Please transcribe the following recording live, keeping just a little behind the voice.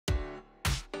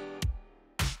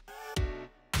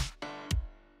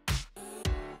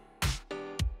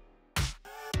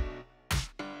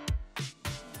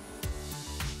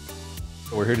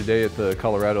We're here today at the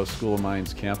Colorado School of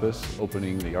Mines campus,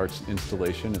 opening the arts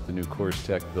installation at the new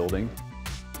CoorsTek building.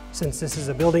 Since this is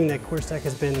a building that CoorsTek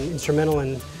has been instrumental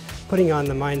in putting on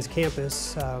the Mines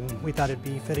campus, we thought it'd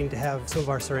be fitting to have some of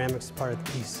our ceramics as part of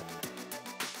the piece.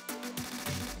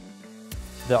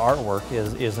 The artwork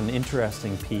is an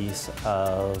interesting piece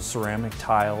of ceramic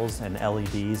tiles and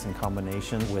LEDs in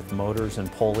combination with motors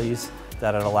and pulleys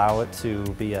that allow it to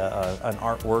be an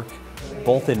artwork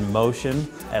both in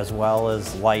motion as well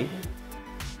as light.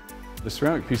 The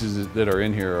ceramic pieces that are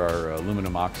in here are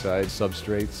aluminum oxide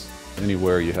substrates.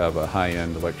 Anywhere you have a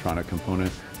high-end electronic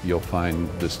component, you'll find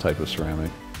this type of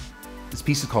ceramic. This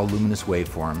piece is called Luminous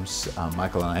Waveforms.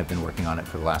 Michael and I have been working on it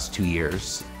for the last 2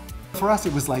 years. For us,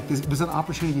 it was like this, it was an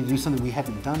opportunity to do something we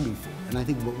hadn't done before. And I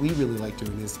think what we really like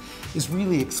doing is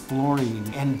really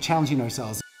exploring and challenging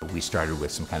ourselves. We started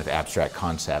with some kind of abstract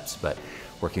concepts, but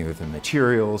working with the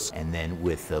materials and then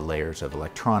with the layers of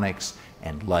electronics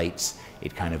and lights,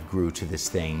 it kind of grew to this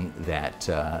thing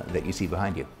that you see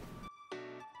behind you.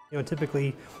 You know,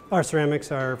 typically our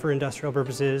ceramics are for industrial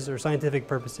purposes or scientific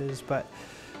purposes, but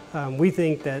we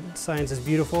think that science is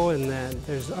beautiful and that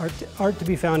there's art to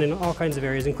be found in all kinds of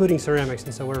areas, including ceramics,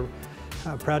 and so we're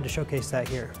proud to showcase that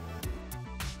here.